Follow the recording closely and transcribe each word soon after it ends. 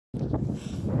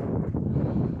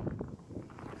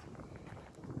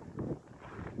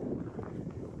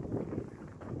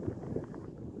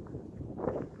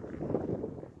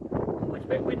It's a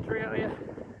bit wintry out here.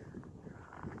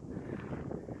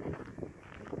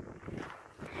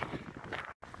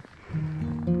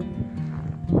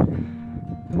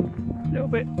 A little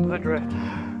bit of a drift.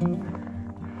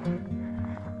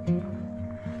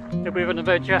 A little bit of an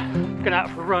adventure. Going out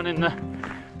for a run in the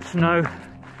snow.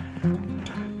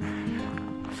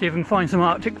 See if we can find some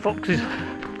Arctic foxes,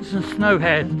 some snow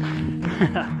hares.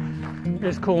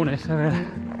 There's Cornice over there.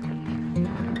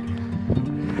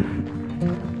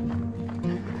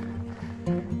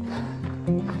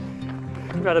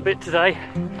 We've had a bit today,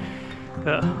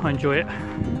 but I enjoy it.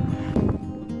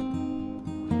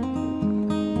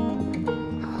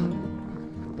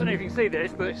 Don't know if you can see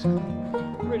this, but it's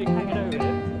really hanging over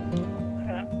here.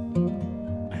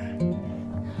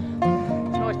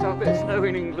 It's nice to have a bit of snow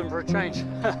in England for a change.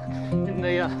 In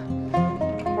the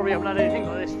probably haven't had anything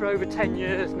like this for over 10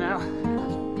 years now.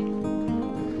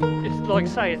 It's like I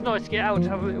say, it's nice to get out and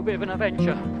have a little bit of an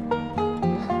adventure.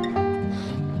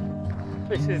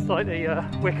 This is like the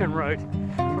Wicken Road.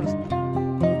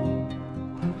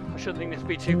 I shouldn't think this will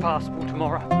be too passable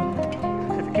tomorrow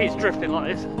if it keeps drifting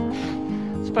like this.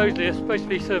 Supposedly there's supposed to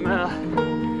be some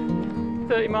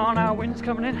 30-mile-an-hour winds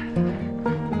coming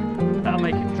in. That'll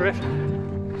make it drift.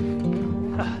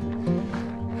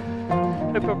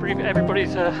 Hope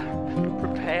everybody's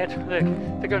prepared.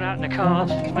 They're going out in the cars.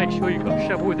 Just make sure you've got a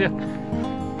shovel with you.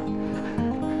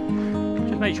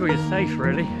 Just make sure you're safe,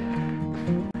 really.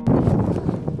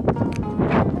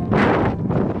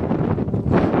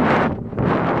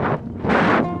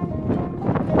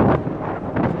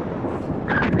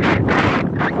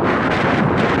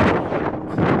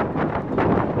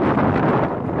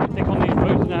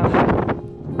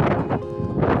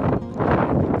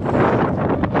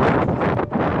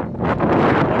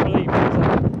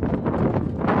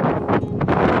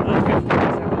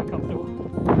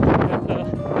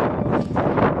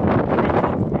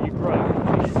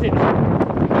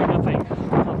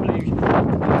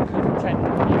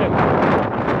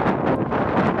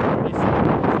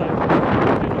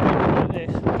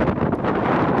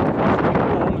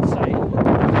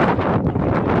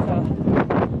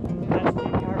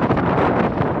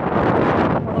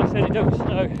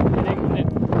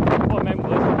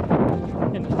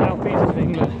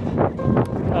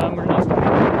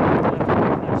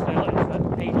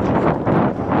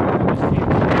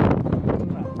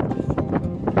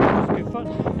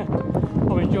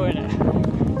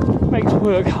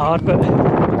 Work hard, but if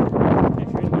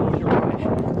you're indoors, you're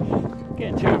alright.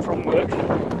 Getting to and from work,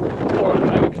 or at the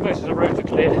moment, because most of the roads are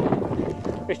clear,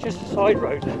 it's just a side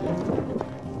road.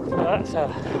 So that's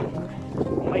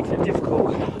what makes it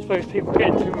difficult. I suppose people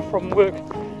getting to and from work,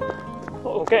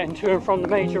 or getting to and from the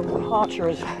major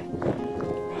arteries.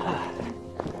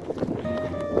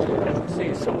 As you can see,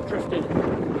 it's sort of drifting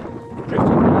now.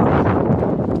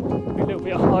 A little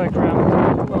bit of higher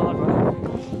ground, hard way.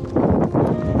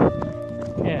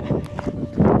 Yeah.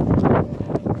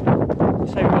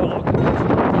 So we've got a lot of connection.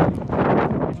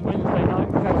 It's Wednesday night,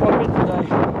 we've had quite a bit today.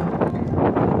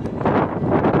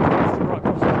 It's right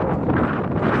across the road.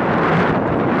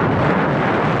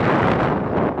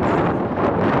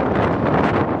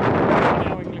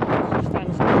 Now England comes to a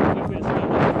standstill, a little bit of snow.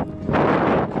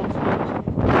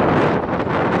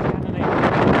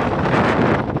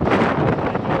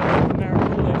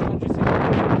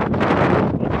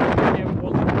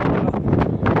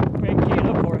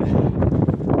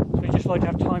 Like to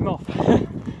have time off. A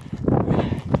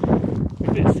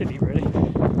bit silly, really.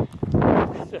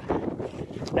 So,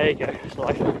 there you go, it's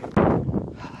life.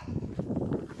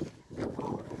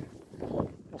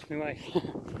 Lost my way.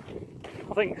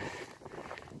 I think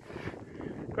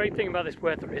the great thing about this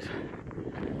weather is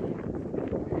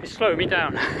it's slowing me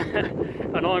down,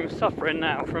 and I'm suffering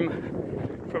now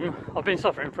I've been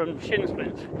suffering from shin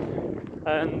splints,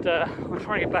 and I'm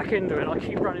trying to get back into it. I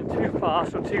keep running too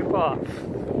fast or too far.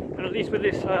 And at least with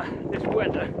this this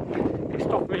weather, it's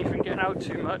stopping me from getting out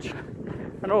too much,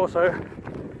 and also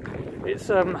it's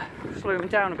slowing me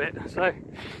down a bit. So,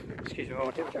 excuse me, I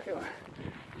want to take the jacket off.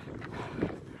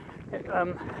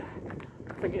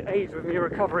 I think it aids with your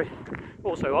recovery.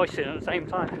 Also, icing at the same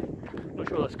time. Not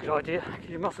sure that's a good idea because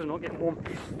your muscles are not getting warm.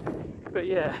 But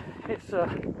yeah, it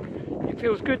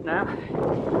feels good now.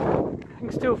 I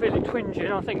can still feel it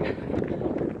twinging. I think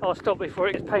I'll stop before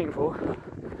it gets painful,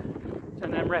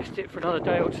 and then rest it for another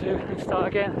day or two and start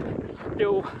again.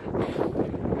 Little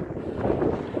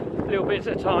bits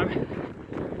at a time,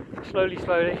 slowly.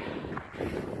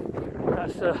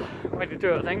 That's the way to do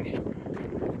it, I think.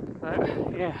 So,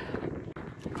 yeah,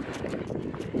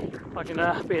 I can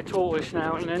be a tortoise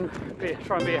now and then,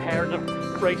 try and be a hare in the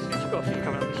races. Got a few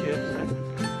coming up this year,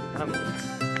 so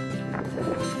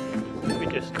let me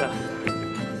just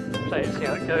play it, see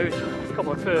how it goes. Got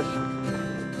my first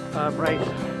race,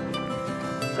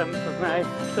 7th of May,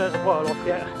 so there's a while off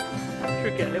yet.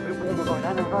 Should get a little bit warmer by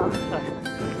then as well, so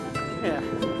yeah,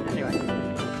 anyway.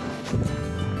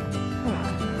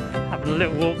 Having a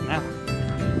little walk now.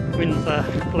 Wind's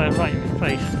blowing right in my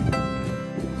face.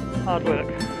 Hard work.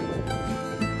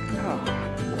 Oh.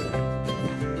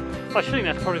 I think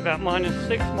that's probably about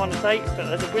 -6, -8,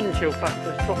 but the wind chill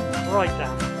factor has dropped right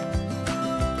down.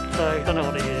 So I don't know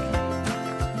what it is.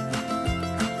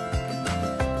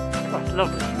 Oh, it's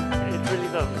lovely. It's really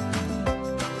lovely.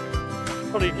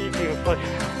 Probably a few people play.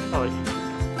 Sorry.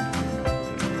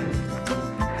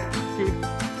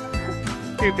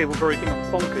 Few people probably think I'm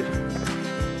bonkers.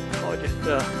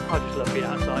 I just love being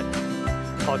outside.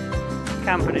 I'd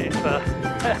camp in it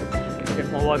if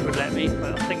my wife would let me,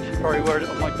 but I think she's probably worried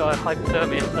I might die of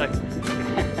hypothermia, so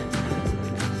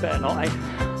better not, eh?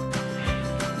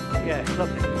 Yeah, it's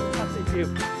lovely. Absolutely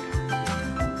beautiful.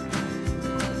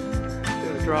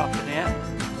 Bit of a draft in here.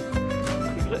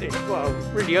 It's well,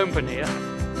 really open here,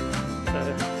 so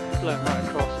blowing right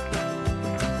across.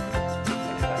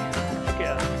 Okay, let's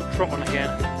get a trot on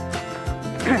again.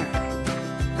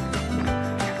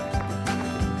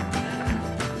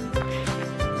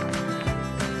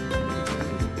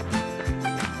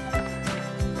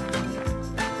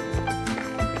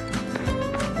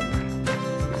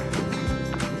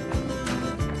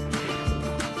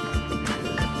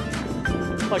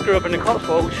 I grew up in the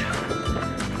Cotswolds.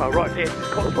 Well, right here, it's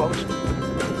Cotswolds.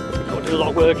 Got to do a lot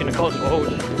of work in the Cotswolds.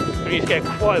 We used to get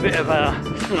quite a bit of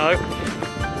snow.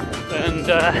 And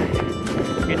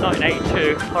in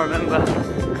 1982, I remember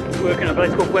working at a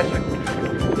place called Westwick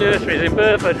Nurseries in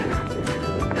Burford,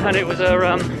 and it was a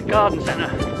garden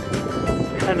centre.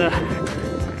 And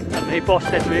the boss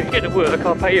said to me, "If you get to work,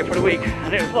 I'll pay you for the week."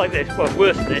 And it was like this, well,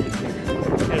 worse than this.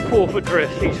 It had 4-foot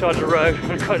drifts each side of the road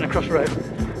and cutting across the road.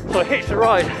 So I hitched a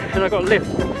ride and I got a lift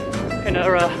in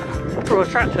from a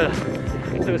tractor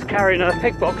that was carrying a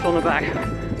pig box on the back,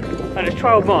 and it's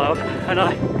 12 miles, and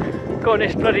I got in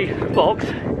this bloody box,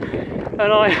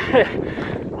 and I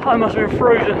must have been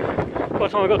frozen by the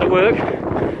time I got to work.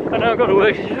 And then I got to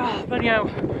work, he said, "Oh, bloody hell,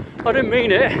 I didn't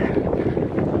mean it."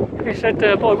 He said,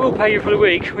 "But I will pay you for the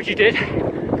week," which he did.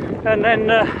 And then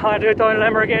I had to go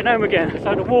dilemma getting home again, so I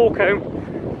had to walk home.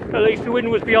 At least the wind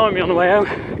was behind me on the way home.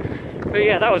 But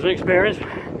yeah, that was an experience.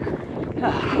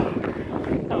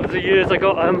 That was the years I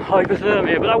got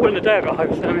hypothermia, but that wasn't the day I got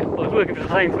hypothermia. I was working for the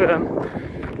same firm.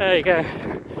 There you go.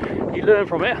 You learn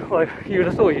from it. Well, you would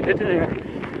have thought you did, didn't you?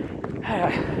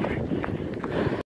 Anyway.